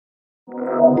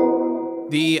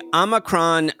The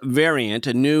Omicron variant,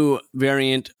 a new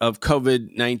variant of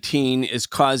COVID-19, is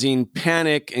causing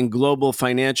panic in global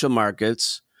financial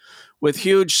markets, with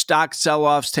huge stock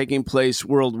sell-offs taking place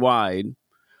worldwide.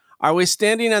 Are we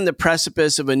standing on the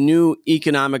precipice of a new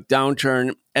economic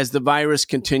downturn as the virus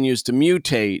continues to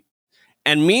mutate?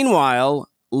 And meanwhile,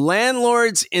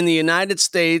 landlords in the United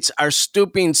States are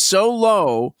stooping so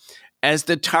low as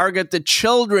to target the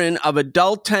children of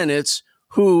adult tenants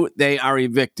who they are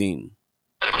evicting.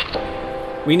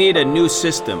 We need a new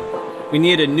system. We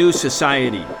need a new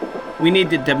society. We need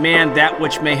to demand that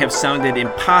which may have sounded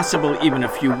impossible even a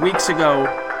few weeks ago,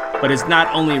 but is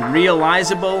not only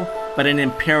realizable, but an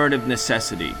imperative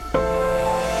necessity.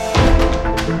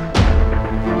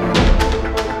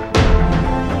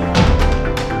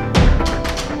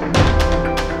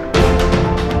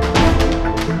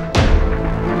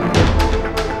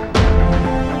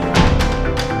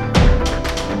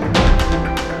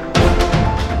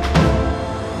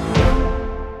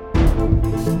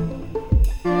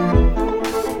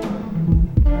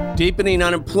 Deepening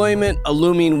unemployment, a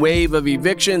looming wave of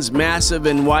evictions, massive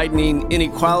and widening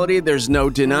inequality, there's no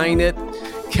denying it.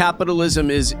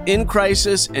 Capitalism is in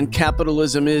crisis, and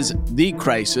capitalism is the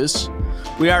crisis.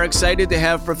 We are excited to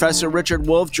have Professor Richard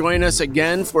Wolff join us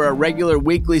again for a regular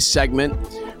weekly segment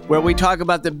where we talk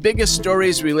about the biggest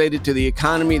stories related to the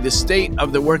economy, the state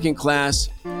of the working class,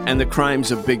 and the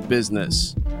crimes of big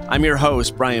business. I'm your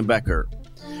host, Brian Becker.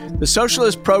 The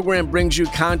Socialist Program brings you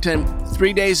content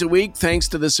 3 days a week thanks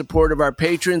to the support of our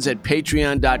patrons at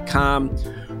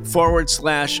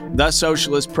patreon.com/The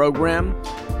Socialist Program.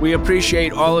 We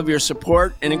appreciate all of your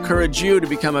support and encourage you to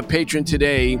become a patron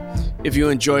today if you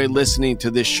enjoy listening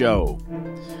to this show.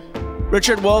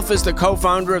 Richard Wolff is the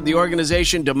co-founder of the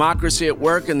organization Democracy at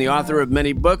Work and the author of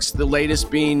many books, the latest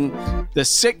being The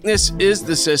Sickness is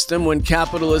the System: When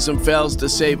Capitalism Fails to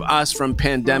Save Us from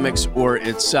Pandemics or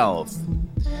Itself.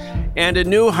 And a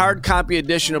new hard copy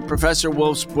edition of Professor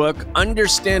Wolff's book,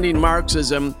 Understanding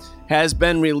Marxism, has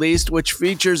been released, which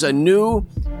features a new,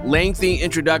 lengthy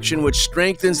introduction which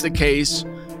strengthens the case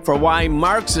for why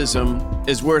Marxism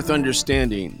is worth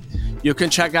understanding. You can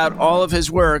check out all of his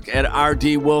work at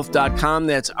rdwolff.com.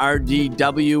 That's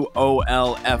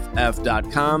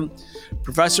rdwolff.com.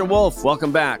 Professor Wolff,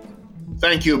 welcome back.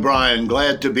 Thank you, Brian.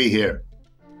 Glad to be here.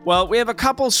 Well, we have a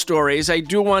couple stories. I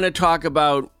do want to talk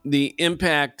about the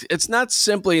impact. It's not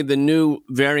simply the new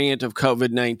variant of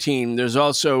COVID-19. There's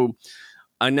also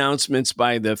announcements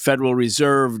by the Federal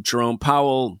Reserve, Jerome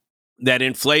Powell, that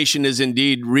inflation is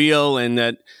indeed real and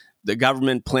that the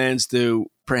government plans to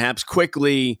perhaps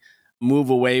quickly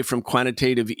move away from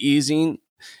quantitative easing.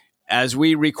 As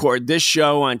we record this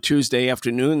show on Tuesday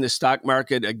afternoon, the stock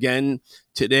market again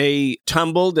today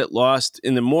tumbled. It lost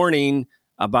in the morning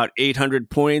about 800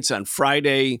 points. On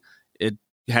Friday, it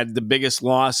had the biggest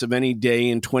loss of any day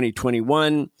in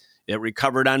 2021. It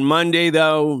recovered on Monday,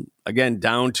 though, again,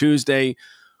 down Tuesday.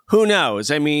 Who knows?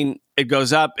 I mean, it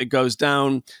goes up, it goes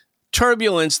down.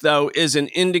 Turbulence, though, is an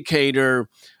indicator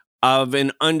of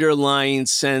an underlying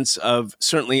sense of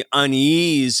certainly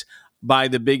unease by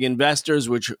the big investors,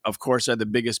 which, of course, are the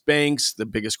biggest banks, the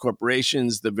biggest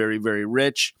corporations, the very, very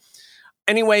rich.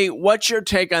 Anyway, what's your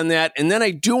take on that? And then I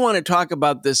do want to talk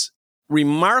about this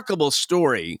remarkable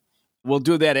story. We'll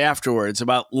do that afterwards,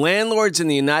 about landlords in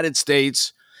the United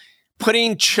States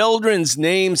putting children's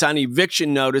names on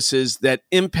eviction notices that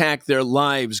impact their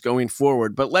lives going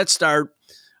forward. But let's start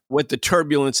with the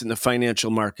turbulence in the financial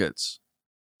markets.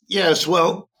 Yes,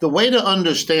 well, the way to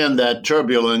understand that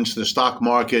turbulence, the stock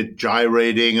market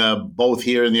gyrating both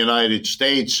here in the United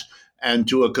States and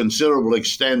to a considerable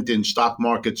extent in stock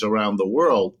markets around the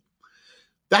world,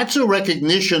 that's a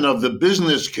recognition of the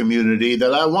business community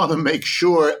that I want to make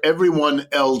sure everyone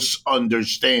else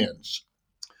understands.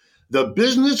 The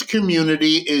business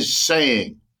community is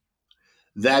saying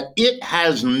that it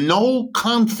has no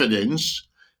confidence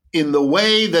in the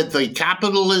way that the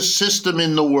capitalist system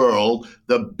in the world,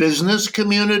 the business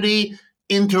community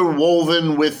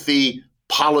interwoven with the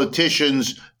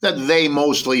politicians that they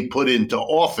mostly put into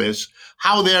office,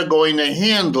 how they're going to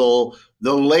handle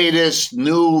the latest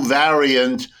new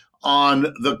variant on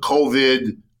the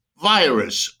COVID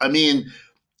virus. I mean,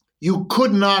 you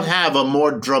could not have a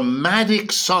more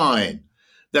dramatic sign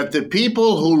that the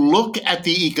people who look at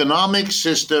the economic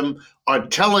system are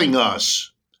telling us,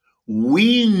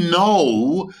 we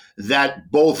know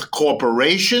that both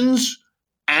corporations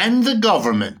and the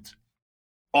government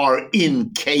are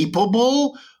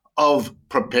incapable of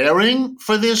preparing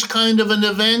for this kind of an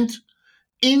event,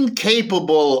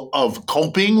 incapable of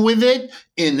coping with it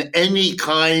in any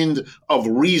kind of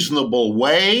reasonable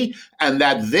way, and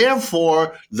that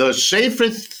therefore the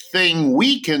safest thing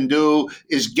we can do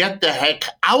is get the heck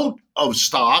out of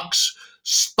stocks,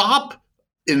 stop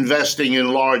investing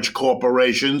in large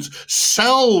corporations,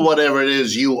 sell whatever it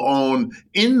is you own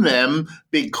in them,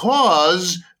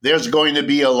 because there's going to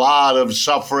be a lot of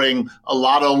suffering, a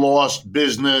lot of lost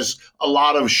business, a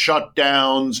lot of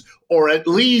shutdowns, or at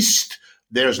least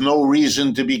there's no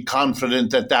reason to be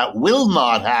confident that that will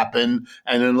not happen.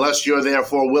 And unless you're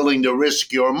therefore willing to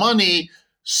risk your money,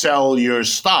 sell your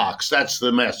stocks. That's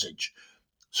the message.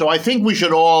 So I think we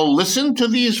should all listen to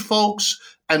these folks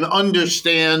and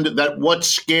understand that what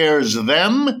scares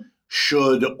them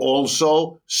should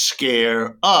also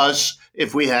scare us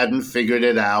if we hadn't figured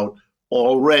it out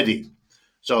already.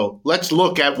 So let's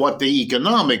look at what the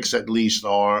economics, at least,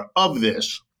 are of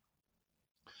this.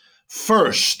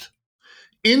 First,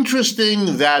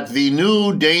 interesting that the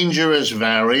new dangerous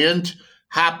variant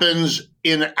happens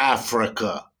in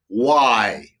Africa.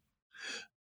 Why?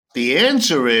 The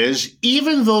answer is,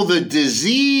 even though the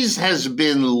disease has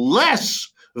been less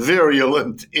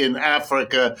virulent in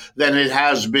Africa than it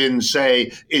has been,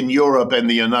 say, in Europe and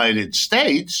the United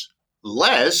States,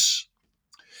 less,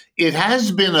 it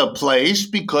has been a place,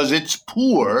 because it's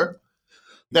poor,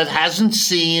 that hasn't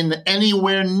seen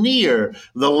anywhere near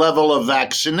the level of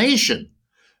vaccination,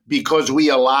 because we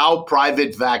allow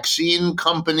private vaccine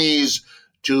companies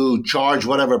to charge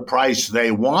whatever price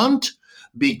they want,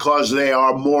 because they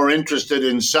are more interested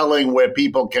in selling where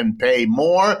people can pay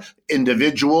more,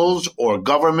 individuals or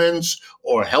governments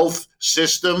or health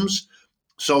systems,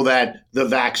 so that the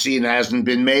vaccine hasn't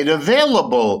been made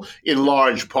available in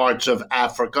large parts of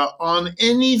Africa on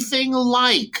anything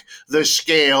like the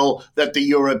scale that the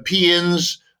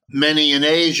Europeans, many in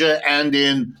Asia and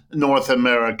in North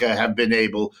America, have been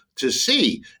able to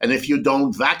see. And if you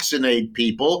don't vaccinate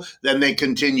people, then they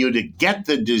continue to get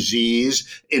the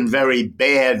disease in very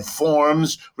bad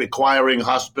forms, requiring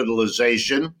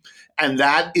hospitalization. And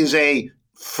that is a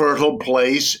fertile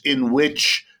place in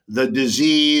which the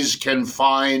disease can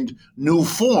find new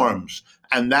forms.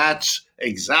 And that's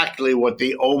exactly what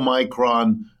the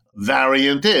Omicron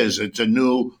variant is. It's a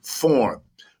new form.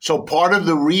 So part of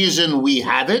the reason we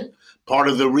have it, part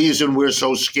of the reason we're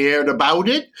so scared about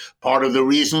it, part of the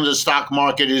reason the stock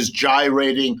market is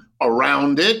gyrating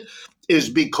around it, is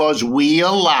because we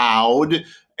allowed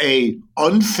a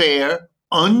unfair,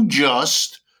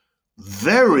 unjust,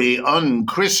 very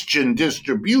unchristian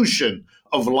distribution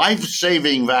of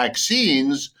life-saving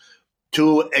vaccines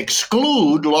to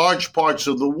exclude large parts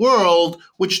of the world,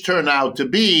 which turn out to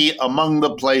be among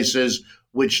the places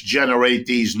which generate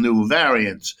these new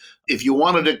variants. If you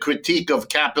wanted a critique of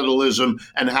capitalism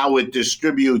and how it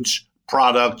distributes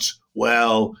products,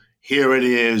 well, here it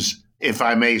is, if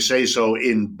I may say so,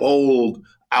 in bold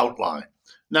outline.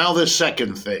 Now, the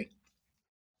second thing.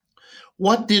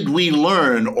 What did we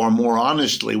learn, or more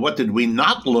honestly, what did we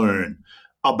not learn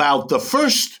about the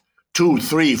first 2,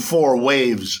 3, 4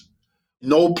 waves?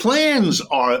 No plans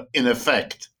are in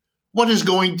effect. What is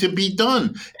going to be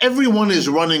done? Everyone is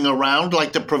running around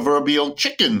like the proverbial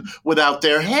chicken without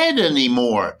their head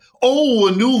anymore. Oh,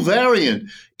 a new variant.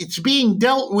 It's being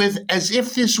dealt with as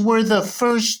if this were the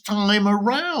first time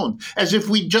around, as if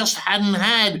we just hadn't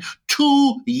had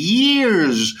 2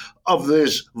 years of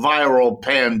this viral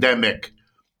pandemic.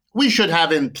 We should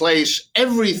have in place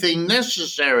everything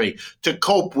necessary to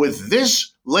cope with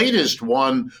this latest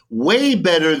one way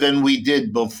better than we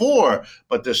did before.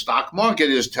 But the stock market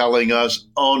is telling us,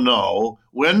 oh no,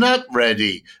 we're not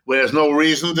ready. There's no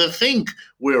reason to think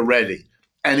we're ready.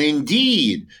 And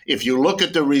indeed, if you look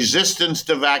at the resistance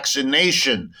to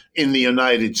vaccination in the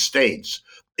United States,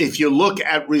 if you look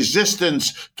at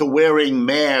resistance to wearing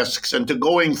masks and to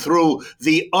going through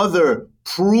the other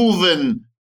proven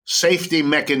safety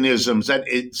mechanisms that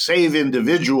save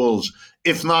individuals,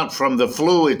 if not from the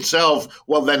flu itself,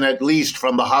 well, then at least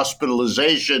from the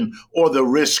hospitalization or the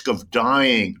risk of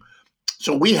dying.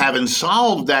 So we haven't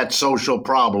solved that social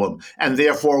problem, and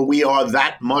therefore we are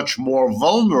that much more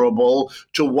vulnerable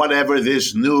to whatever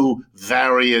this new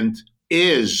variant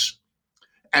is.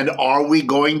 And are we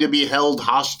going to be held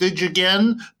hostage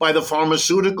again by the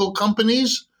pharmaceutical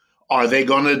companies? Are they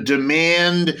going to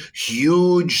demand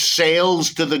huge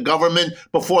sales to the government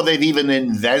before they've even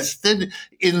invested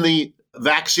in the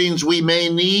vaccines we may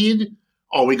need?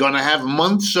 Are we going to have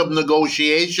months of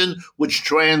negotiation which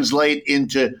translate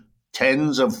into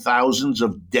tens of thousands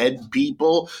of dead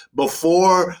people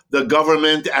before the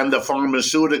government and the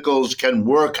pharmaceuticals can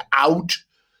work out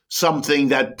something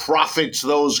that profits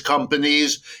those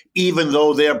companies, even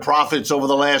though their profits over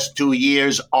the last 2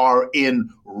 years are in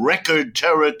record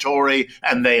territory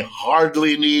and they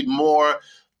hardly need more?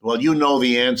 Well, you know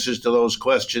the answers to those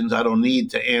questions. I don't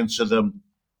need to answer them.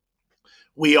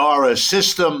 We are a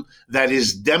system that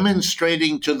is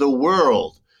demonstrating to the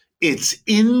world its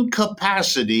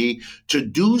incapacity to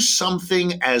do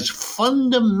something as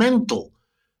fundamental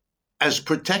as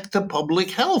protect the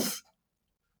public health.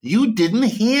 You didn't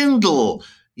handle,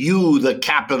 the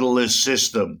capitalist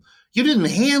system. You didn't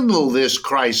handle this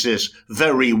crisis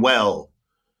very well.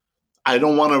 I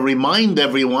don't want to remind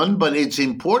everyone, but it's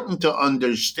important to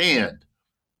understand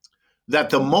that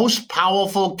the most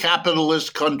powerful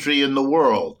capitalist country in the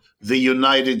world, the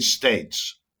United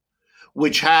States,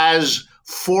 which has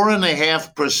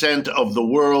 4.5% of the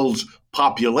world's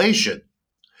population,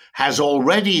 has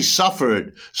already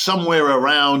suffered somewhere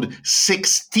around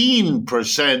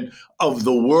 16% of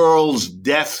the world's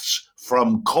deaths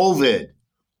from COVID.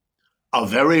 A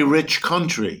very rich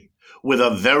country with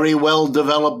a very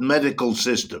well-developed medical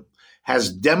system has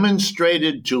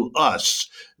demonstrated to us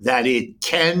that it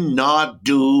cannot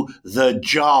do the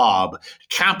job.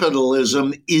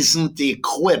 Capitalism isn't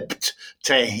equipped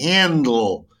to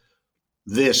handle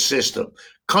this system.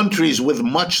 Countries with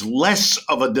much less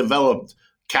of a developed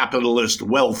capitalist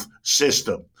wealth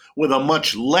system, with a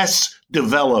much less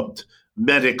developed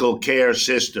medical care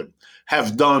system,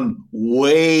 have done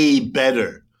way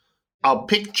better. I'll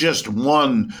pick just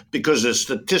one because the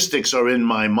statistics are in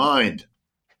my mind.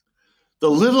 The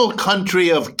little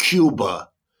country of Cuba,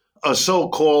 a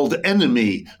so-called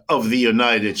enemy of the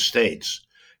United States,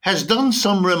 has done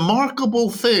some remarkable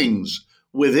things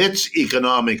with its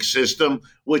economic system,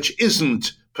 which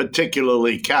isn't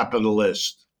particularly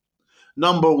capitalist.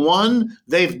 Number one,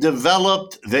 they've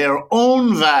developed their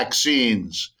own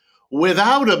vaccines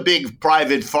without a big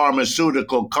private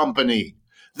pharmaceutical company.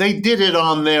 They did it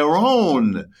on their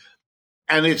own.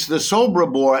 And it's the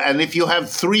Sobibor. And if you have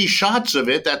 3 shots of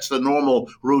it, that's the normal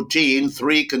routine,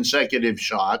 3 consecutive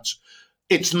shots,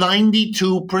 it's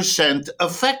 92%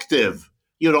 effective.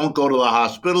 You don't go to the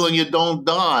hospital and you don't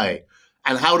die.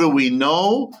 And how do we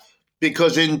know?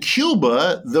 Because in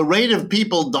Cuba, the rate of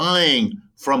people dying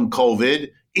from COVID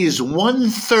is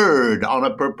 1/3 on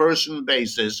a per person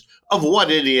basis of what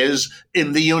it is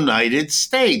in the United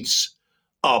States.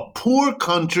 A poor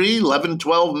country, 11,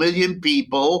 12 million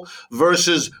people,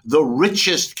 versus the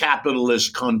richest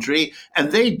capitalist country,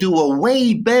 and they do a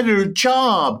way better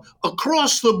job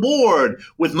across the board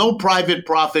with no private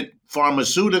profit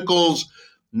pharmaceuticals,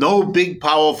 no big,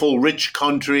 powerful, rich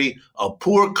country, a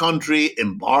poor country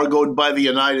embargoed by the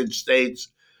United States.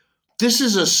 This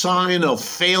is a sign of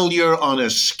failure on a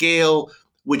scale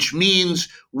which means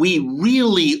we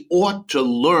really ought to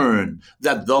learn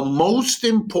that the most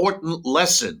important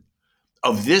lesson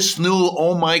of this new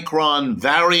Omicron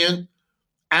variant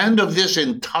and of this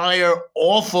entire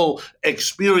awful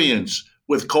experience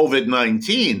with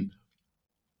COVID-19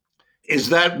 is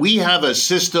that we have a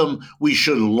system we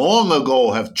should long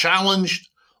ago have challenged,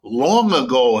 long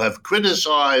ago have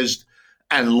criticized,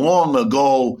 and long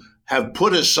ago have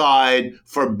put aside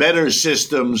for better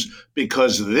systems,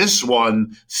 because this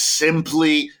one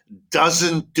simply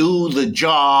doesn't do the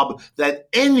job that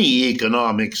any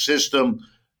economic system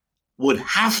would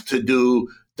have to do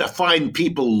to find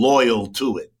people loyal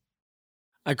to it.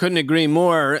 I couldn't agree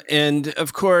more. And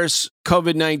of course,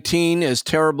 COVID-19, as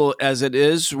terrible as it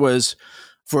is, was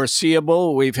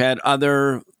foreseeable. We've had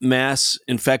other mass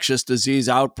infectious disease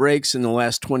outbreaks in the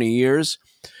last 20 years.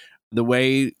 The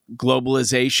way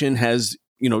globalization has,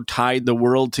 tied the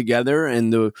world together,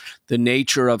 and the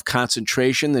nature of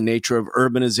concentration, the nature of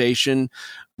urbanization,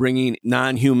 bringing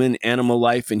non-human animal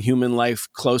life and human life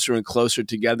closer and closer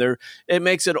together, it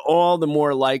makes it all the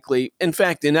more likely, in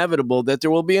fact, inevitable, that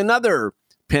there will be another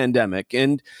pandemic.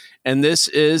 And this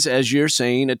is, as you're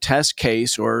saying, a test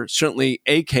case, or certainly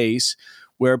a case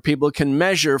where people can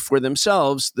measure for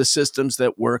themselves the systems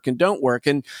that work and don't work.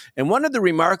 And one of the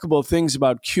remarkable things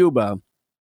about Cuba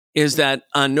is that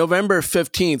on November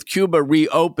 15th, Cuba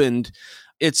reopened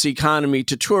its economy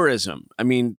to tourism. I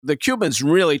mean, the Cubans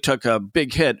really took a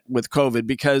big hit with COVID,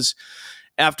 because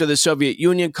after the Soviet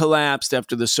Union collapsed,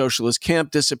 after the socialist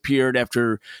camp disappeared,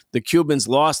 after the Cubans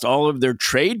lost all of their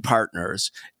trade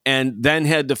partners and then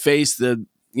had to face the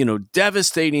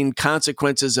devastating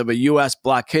consequences of a U.S.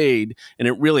 blockade, and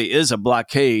it really is a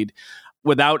blockade,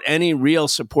 without any real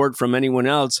support from anyone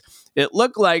else, it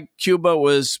looked like Cuba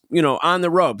was, on the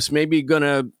ropes, maybe going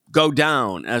to go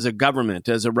down as a government,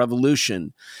 as a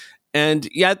revolution. And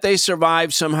yet they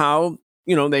survived somehow.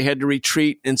 They had to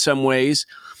retreat in some ways.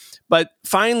 But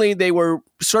finally, they were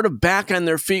sort of back on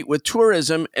their feet with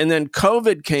tourism. And then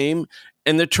COVID came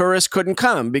and the tourists couldn't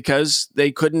come because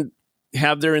they couldn't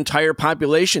have their entire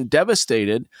population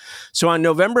devastated. So on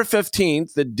November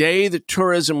 15th, the day that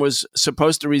tourism was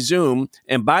supposed to resume,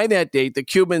 and by that date, the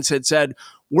Cubans had said,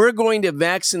 we're going to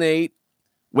vaccinate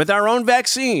with our own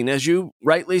vaccine, as you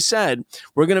rightly said.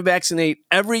 We're going to vaccinate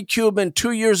every Cuban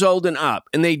 2 years old and up.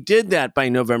 And they did that by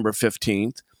November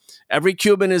 15th. Every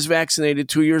Cuban is vaccinated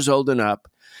 2 years old and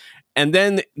up. And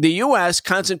then the U.S.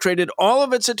 concentrated all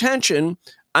of its attention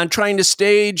on trying to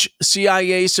stage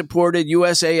CIA-supported,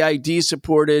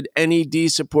 USAID-supported,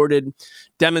 NED-supported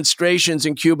demonstrations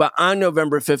in Cuba on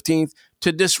November 15th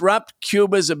to disrupt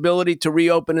Cuba's ability to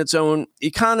reopen its own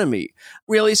economy.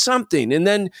 Really something. And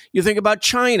then you think about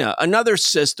China, another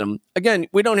system. Again,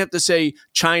 we don't have to say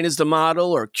China's the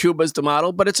model or Cuba's the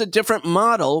model, but it's a different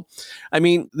model. I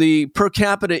mean, the per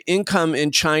capita income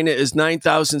in China is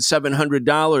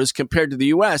 $9,700 compared to the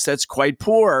U.S. That's quite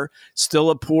poor, still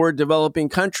a poor developing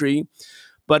country.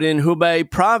 But in Hubei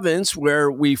province, where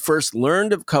we first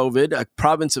learned of COVID, a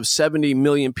province of 70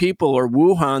 million people, or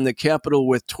Wuhan, the capital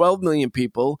with 12 million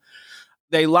people,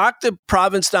 they locked the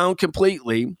province down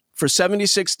completely for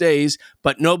 76 days,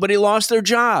 but nobody lost their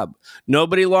job.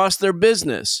 Nobody lost their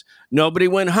business. Nobody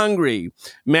went hungry.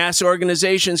 Mass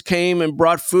organizations came and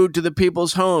brought food to the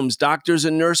people's homes. Doctors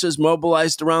and nurses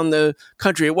mobilized around the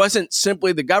country. It wasn't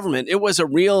simply the government. It was a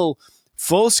real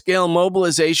full-scale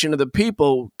mobilization of the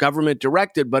people, government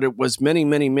directed, but it was many,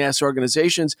 many mass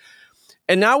organizations.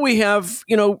 And now we have,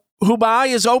 Hubei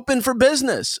is open for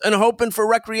business and open for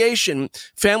recreation.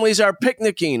 Families are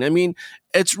picnicking. I mean,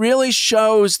 it really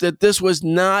shows that this was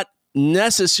not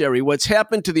necessary. What's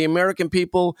happened to the American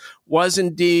people was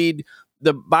indeed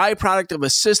the byproduct of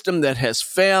a system that has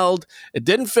failed. It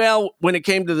didn't fail when it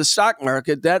came to the stock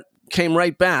market. That came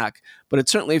right back, but it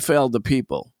certainly failed the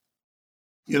people.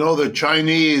 The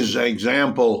Chinese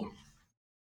example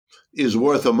is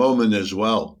worth a moment as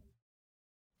well.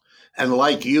 And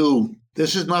like you,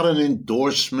 this is not an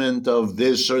endorsement of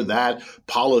this or that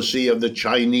policy of the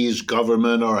Chinese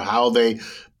government or how they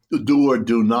do or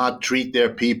do not treat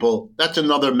their people. That's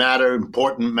another matter,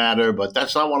 important matter, but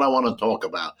that's not what I want to talk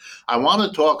about. I want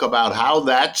to talk about how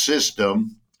that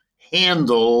system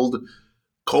handled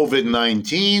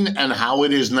COVID-19 and how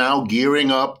it is now gearing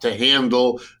up to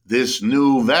handle this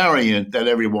new variant that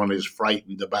everyone is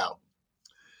frightened about.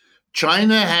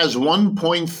 China has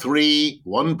 1.3,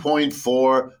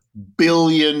 1.4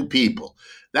 billion people.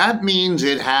 That means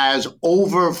it has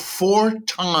over 4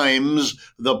 times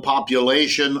the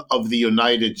population of the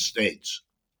United States.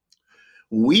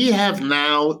 We have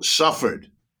now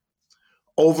suffered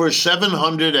over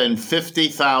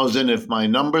 750,000, if my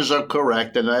numbers are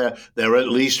correct, and they're at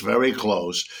least very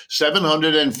close,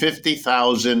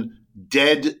 750,000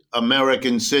 dead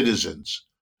American citizens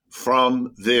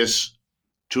from this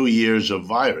 2 years of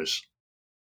virus.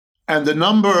 And the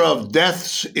number of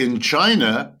deaths in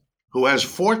China, who has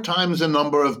 4 times the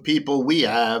number of people we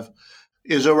have,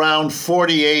 is around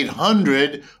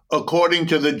 4,800, according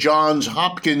to the Johns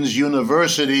Hopkins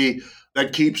University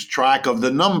that keeps track of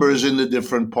the numbers in the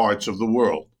different parts of the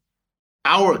world.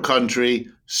 Our country,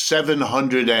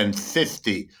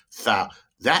 750,000.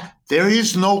 There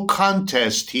is no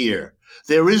contest here.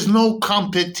 There is no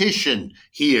competition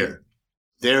here.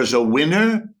 There's a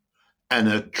winner and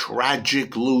a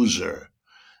tragic loser.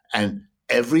 And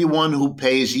everyone who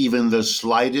pays even the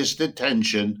slightest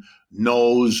attention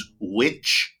knows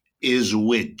which is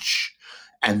which.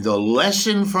 And the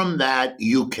lesson from that,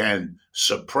 you can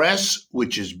suppress,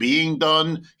 which is being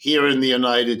done here in the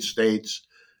United States.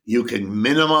 You can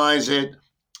minimize it,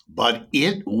 but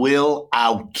it will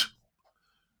out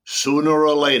sooner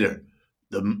or later.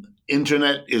 The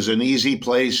internet is an easy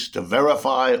place to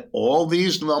verify all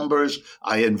these numbers.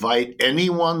 I invite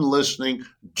anyone listening,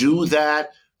 do that,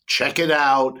 check it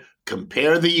out,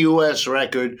 compare the U.S.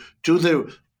 record to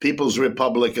the People's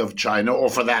Republic of China, or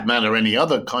for that matter, any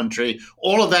other country.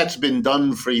 All of that's been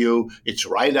done for you. It's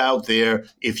right out there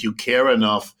if you care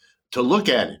enough to look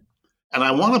at it. And I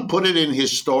want to put it in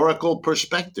historical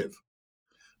perspective.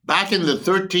 Back in the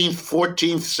 13th,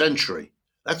 14th century,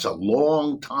 that's a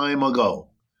long time ago,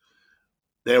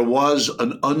 there was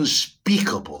an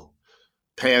unspeakable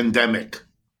pandemic.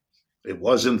 It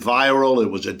wasn't viral.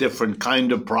 It was a different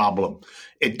kind of problem.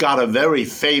 It got a very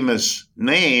famous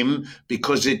name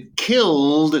because it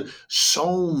killed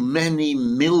so many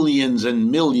millions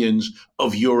and millions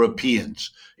of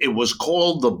Europeans. It was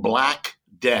called the Black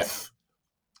Death.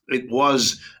 It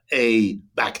was a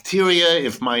bacteria,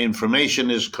 if my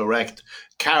information is correct,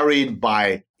 carried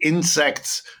by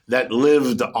insects that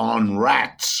lived on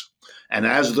rats. And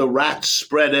as the rats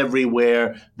spread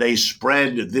everywhere, they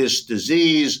spread this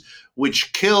disease,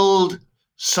 which killed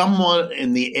somewhat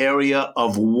in the area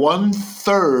of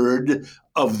 1/3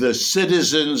 of the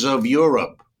citizens of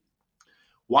Europe.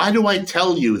 Why do I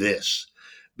tell you this?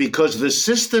 Because the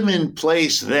system in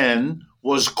place then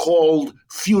was called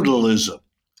feudalism.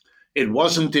 It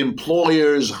wasn't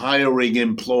employers hiring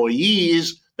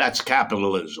employees, that's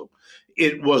capitalism.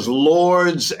 It was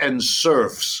lords and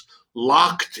serfs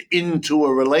locked into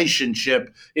a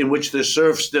relationship in which the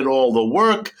serfs did all the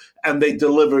work and they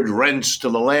delivered rents to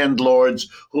the landlords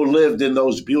who lived in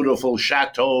those beautiful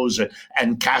chateaus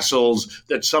and castles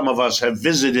that some of us have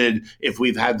visited if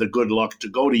we've had the good luck to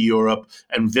go to Europe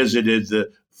and visited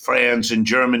the France and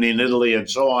Germany and Italy and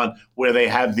so on, where they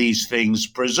have these things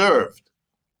preserved.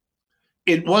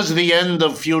 It was the end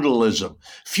of feudalism.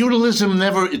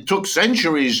 It took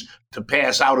centuries to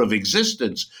pass out of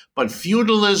existence, but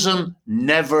feudalism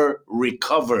never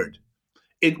recovered.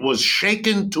 It was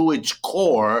shaken to its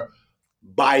core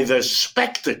by the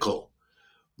spectacle.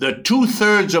 The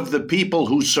 2/3 of the people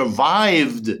who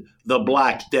survived the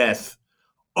Black Death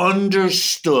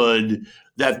understood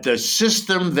that the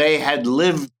system they had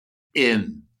lived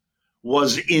in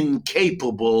was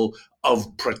incapable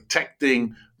of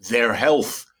protecting their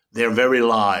health, their very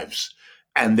lives.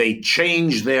 And they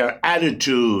changed their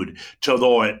attitude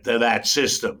to that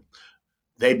system.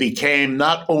 They became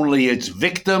not only its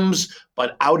victims,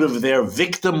 but out of their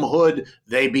victimhood,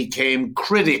 they became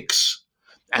critics.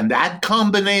 And that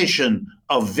combination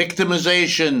of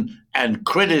victimization and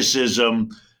criticism,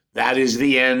 that is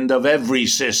the end of every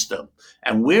system.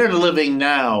 And we're living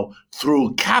now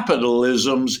through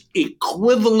capitalism's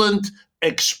equivalent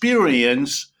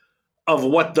experience of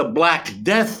what the Black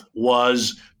Death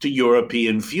was to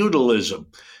European feudalism.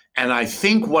 And I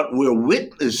think what we're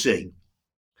witnessing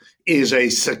is a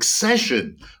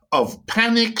succession of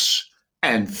panics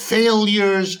and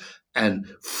failures and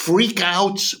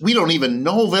freakouts. We don't even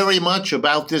know very much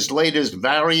about this latest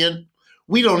variant.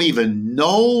 We don't even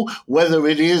know whether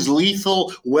it is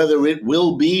lethal, whether it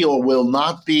will be or will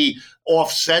not be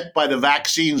offset by the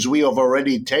vaccines we have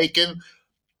already taken.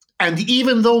 And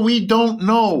even though we don't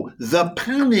know, the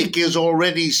panic is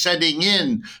already setting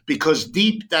in because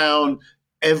deep down,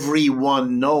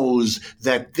 everyone knows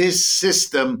that this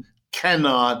system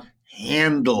cannot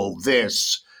handle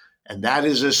this. And that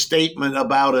is a statement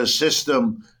about a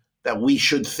system that we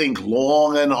should think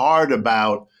long and hard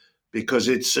about because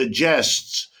it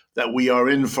suggests that we are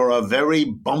in for a very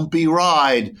bumpy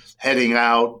ride heading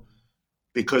out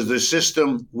because the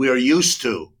system we're used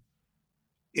to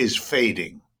is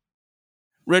fading.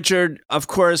 Richard, of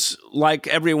course, like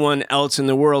everyone else in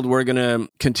the world, we're going to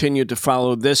continue to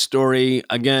follow this story.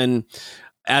 Again,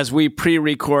 as we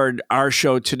pre-record our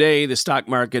show today, the stock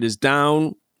market is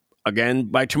down. Again,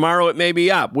 by tomorrow, it may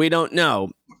be up. We don't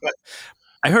know.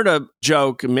 I heard a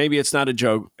joke, and maybe it's not a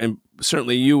joke, and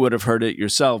certainly you would have heard it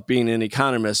yourself being an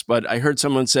economist, but I heard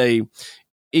someone say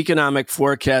economic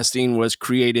forecasting was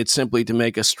created simply to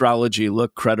make astrology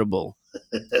look credible.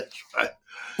 That's right.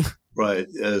 Right,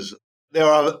 yes. There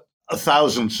are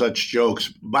 1,000 such jokes,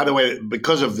 by the way,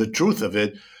 because of the truth of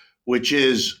it, which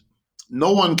is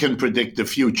no one can predict the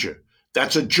future.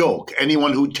 That's a joke.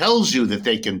 Anyone who tells you that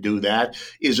they can do that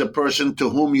is a person to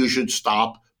whom you should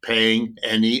stop paying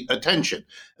any attention.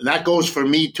 And that goes for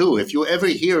me too. If you ever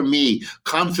hear me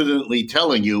confidently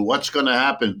telling you what's going to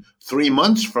happen 3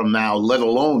 months from now, let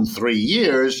alone 3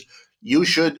 years, you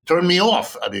should turn me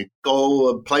off. I mean,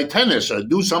 go play tennis or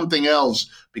do something else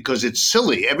because it's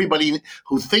silly. Everybody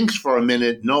who thinks for a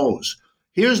minute knows.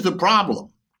 Here's the problem,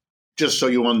 just so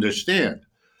you understand.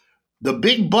 The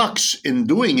big bucks in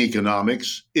doing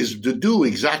economics is to do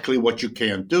exactly what you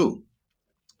can't do.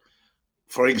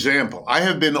 For example, I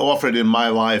have been offered in my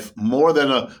life more than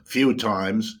a few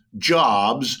times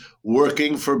jobs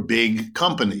working for big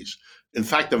companies. In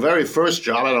fact, the very first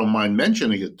job, I don't mind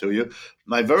mentioning it to you,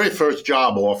 my very first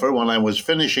job offer when I was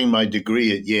finishing my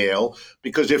degree at Yale,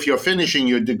 because if you're finishing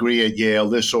your degree at Yale,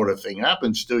 this sort of thing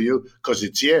happens to you because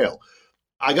it's Yale.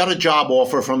 I got a job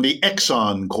offer from the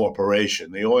Exxon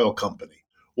Corporation, the oil company.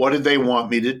 What did they want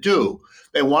me to do?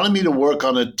 They wanted me to work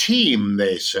on a team,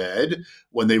 they said,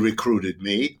 when they recruited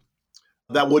me,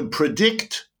 that would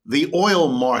predict the oil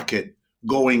market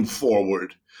going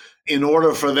forward in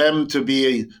order for them to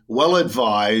be well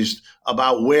advised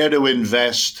about where to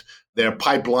invest their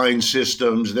pipeline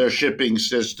systems, their shipping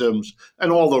systems,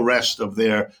 and all the rest of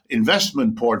their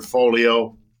investment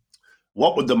portfolio.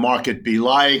 What would the market be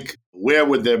like? Where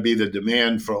would there be the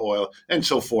demand for oil? And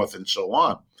so forth and so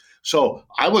on. So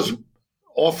I was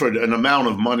offered an amount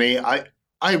of money.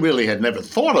 I really had never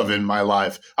thought of in my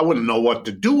life. I wouldn't know what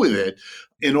to do with it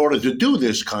in order to do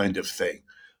this kind of thing.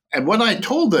 And when I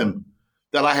told them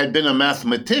that I had been a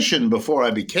mathematician before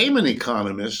I became an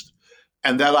economist,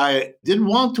 and that I didn't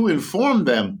want to inform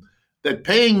them that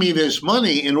paying me this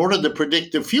money in order to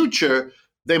predict the future,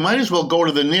 they might as well go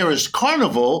to the nearest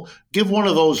carnival, give one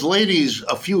of those ladies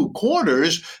a few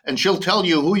quarters, and she'll tell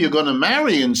you who you're going to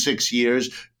marry in 6 years.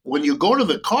 When you go to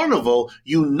the carnival,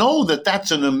 you know that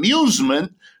that's an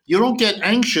amusement. You don't get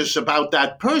anxious about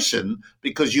that person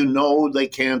because you know they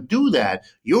can't do that.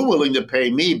 You're willing to pay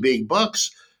me big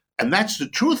bucks, and that's the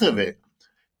truth of it.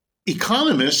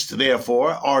 Economists,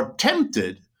 therefore, are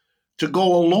tempted to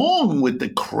go along with the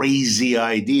crazy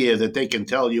idea that they can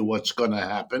tell you what's going to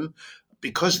happen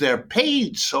because they're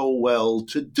paid so well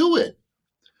to do it.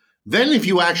 Then if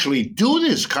you actually do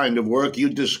this kind of work, you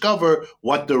discover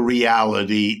what the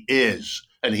reality is.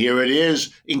 And here it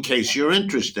is, in case you're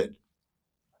interested.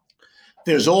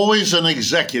 There's always an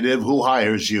executive who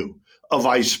hires you, a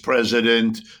vice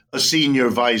president, a senior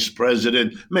vice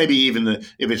president, maybe even,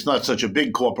 if it's not such a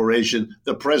big corporation,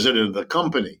 the president of the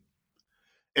company.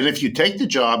 And if you take the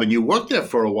job and you work there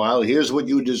for a while, here's what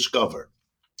you discover.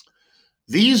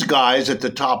 These guys at the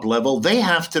top level, they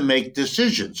have to make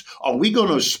decisions. Are we going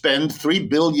to spend $3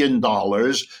 billion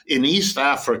in East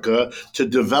Africa to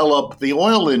develop the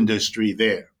oil industry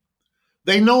there?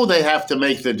 They know they have to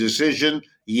make the decision,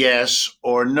 yes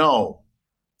or no.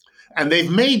 And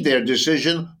they've made their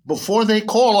decision before they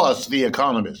call us, the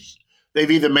economists.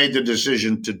 They've either made the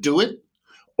decision to do it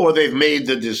or they've made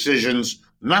the decisions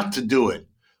not to do it.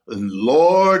 And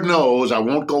Lord knows, I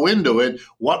won't go into it,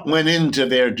 what went into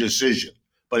their decision.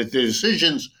 But if the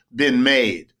decision's been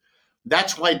made,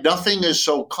 that's why nothing is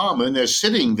so common as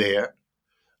sitting there,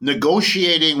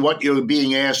 negotiating what you're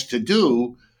being asked to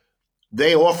do.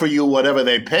 They offer you whatever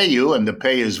they pay you, and the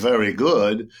pay is very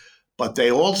good, but they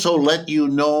also let you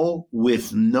know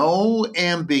with no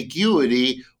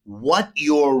ambiguity what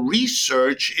your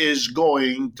research is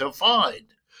going to find.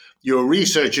 Your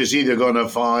research is either going to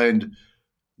find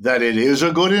that it is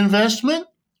a good investment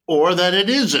or that it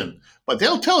isn't. But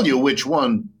they'll tell you which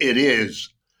one it is.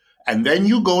 And then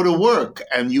you go to work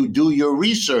and you do your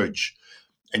research.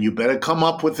 And you better come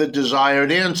up with the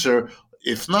desired answer.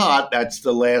 If not, that's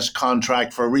the last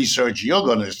contract for research you're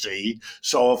going to see.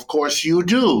 So, of course, you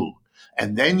do.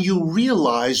 And then you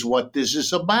realize what this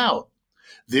is about.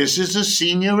 This is a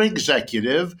senior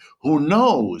executive who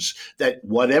knows that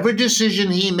whatever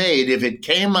decision he made, if it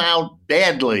came out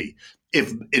badly,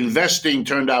 if investing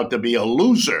turned out to be a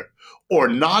loser, or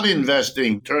not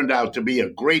investing turned out to be a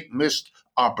great missed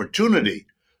opportunity,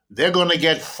 they're going to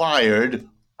get fired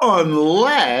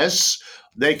unless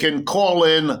they can call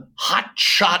in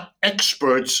hotshot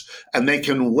experts and they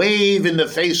can wave in the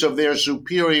face of their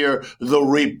superior the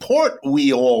report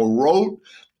we all wrote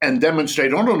and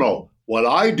demonstrate, oh, no, what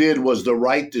I did was the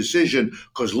right decision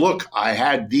because, look, I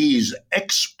had these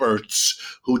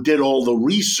experts who did all the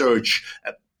research.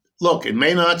 Look, it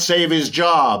may not save his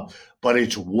job, but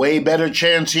it's way better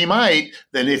chance he might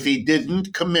than if he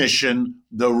didn't commission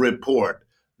the report.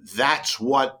 That's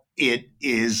what it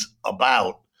is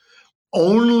about.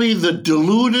 Only the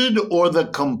deluded or the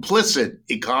complicit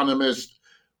economist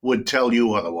would tell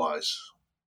you otherwise.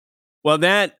 Well,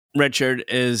 that, Richard,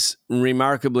 is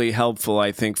remarkably helpful,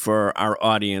 I think, for our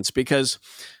audience because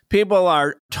people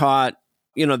are taught,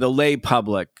 the lay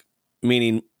public,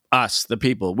 meaning us, the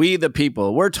people, we, the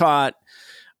people, we're taught,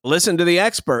 listen to the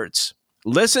experts.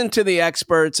 Listen to the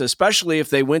experts, especially if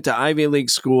they went to Ivy League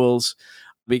schools,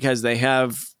 because they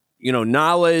have,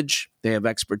 knowledge, they have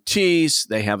expertise,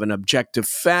 they have an objective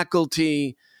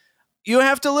faculty. You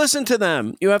have to listen to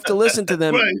them. You have to listen to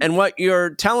them. Right. And what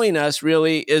you're telling us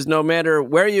really is no matter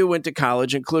where you went to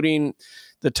college, including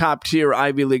the top tier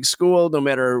Ivy League school, no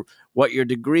matter what your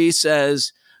degree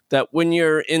says, that when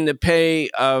you're in the pay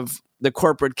of the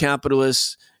corporate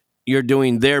capitalists, you're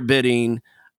doing their bidding.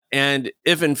 And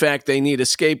if, in fact, they need a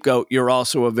scapegoat, you're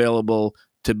also available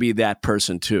to be that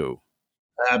person, too.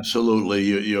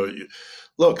 Absolutely.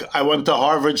 Look, I went to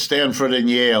Harvard, Stanford, and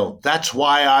Yale. That's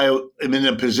why I am in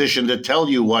a position to tell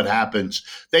you what happens.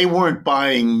 They weren't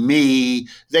buying me.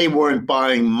 They weren't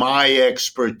buying my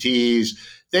expertise.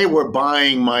 They were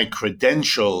buying my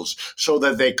credentials so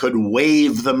that they could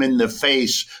wave them in the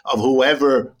face of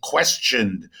whoever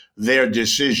questioned their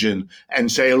decision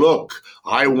and say, look,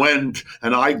 I went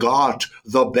and I got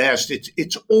the best.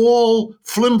 It's all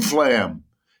flim-flam.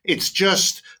 It's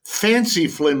just fancy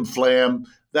flim-flam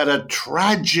that a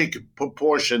tragic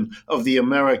proportion of the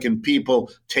American people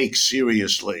take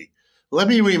seriously. Let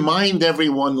me remind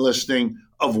everyone listening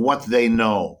of what they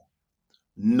know.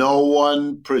 No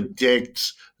one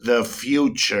predicts the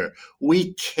future.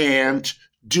 We can't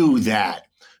do that.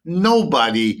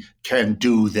 Nobody can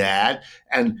do that.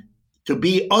 And to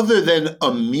be other than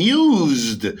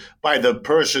amused by the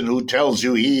person who tells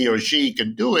you he or she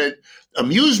can do it,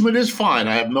 amusement is fine.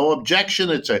 I have no objection.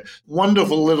 It's a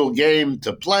wonderful little game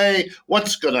to play.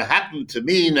 What's going to happen to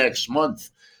me next month?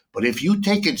 But if you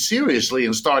take it seriously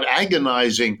and start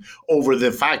agonizing over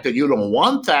the fact that you don't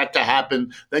want that to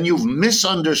happen, then you've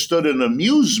misunderstood an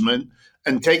amusement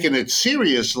and taken it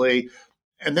seriously,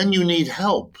 and then you need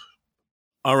help.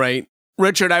 All right.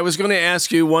 Richard, I was going to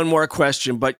ask you one more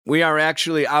question, but we are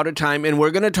actually out of time, and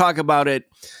we're going to talk about it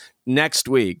next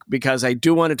week because I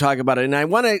do want to talk about it. And I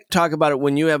want to talk about it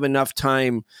when you have enough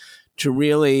time to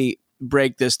really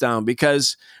break this down,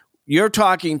 because you're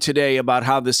talking today about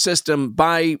how the system,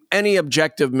 by any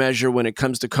objective measure when it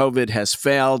comes to COVID, has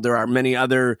failed. There are many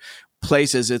other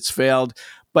places it's failed.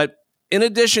 But in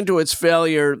addition to its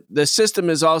failure, the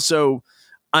system is also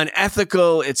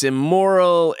unethical, it's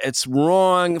immoral, it's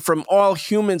wrong from all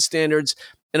human standards.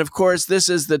 And of course, this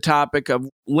is the topic of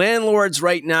landlords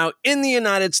right now in the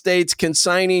United States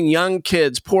consigning young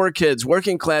kids, poor kids,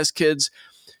 working class kids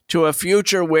to a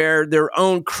future where their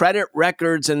own credit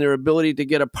records and their ability to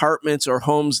get apartments or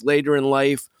homes later in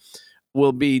life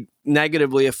will be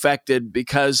negatively affected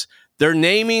because they're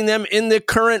naming them in the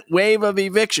current wave of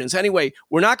evictions. Anyway,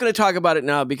 we're not going to talk about it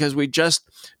now because we just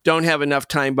don't have enough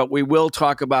time, but we will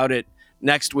talk about it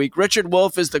next week. Richard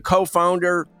Wolff is the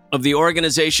co-founder of the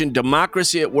organization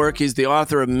Democracy at Work. He's the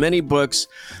author of many books,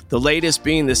 the latest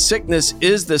being The Sickness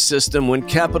is the System: When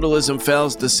Capitalism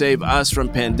Fails to Save Us from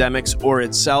Pandemics or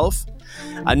Itself.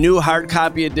 A new hard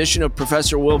copy edition of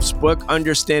Professor Wolff's book,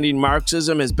 Understanding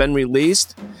Marxism, has been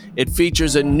released. It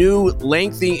features a new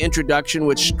lengthy introduction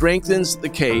which strengthens the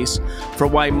case for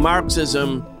why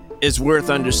Marxism is worth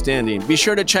understanding. Be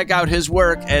sure to check out his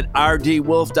work at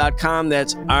rdwolff.com.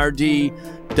 That's rdwolff.com.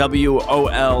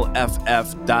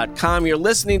 You're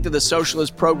listening to The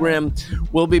Socialist Program.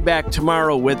 We'll be back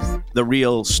tomorrow with The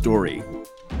Real Story.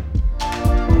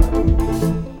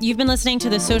 You've been listening to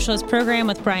The Socialist Program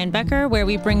with Brian Becker, where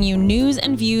we bring you news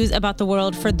and views about the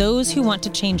world for those who want to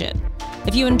change it.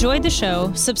 If you enjoyed the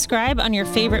show, subscribe on your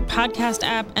favorite podcast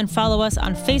app and follow us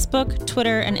on Facebook,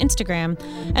 Twitter, and Instagram,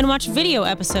 and watch video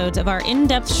episodes of our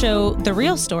in-depth show, The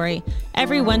Real Story,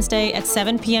 every Wednesday at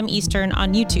 7 p.m. Eastern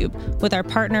on YouTube with our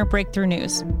partner Breakthrough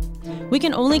News. We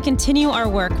can only continue our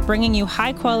work bringing you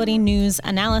high-quality news,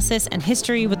 analysis, and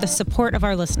history with the support of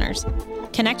our listeners.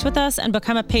 Connect with us and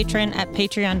become a patron at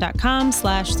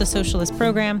patreon.com/The Socialist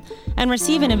Program and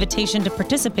receive an invitation to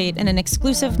participate in an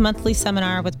exclusive monthly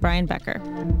seminar with Brian Becker.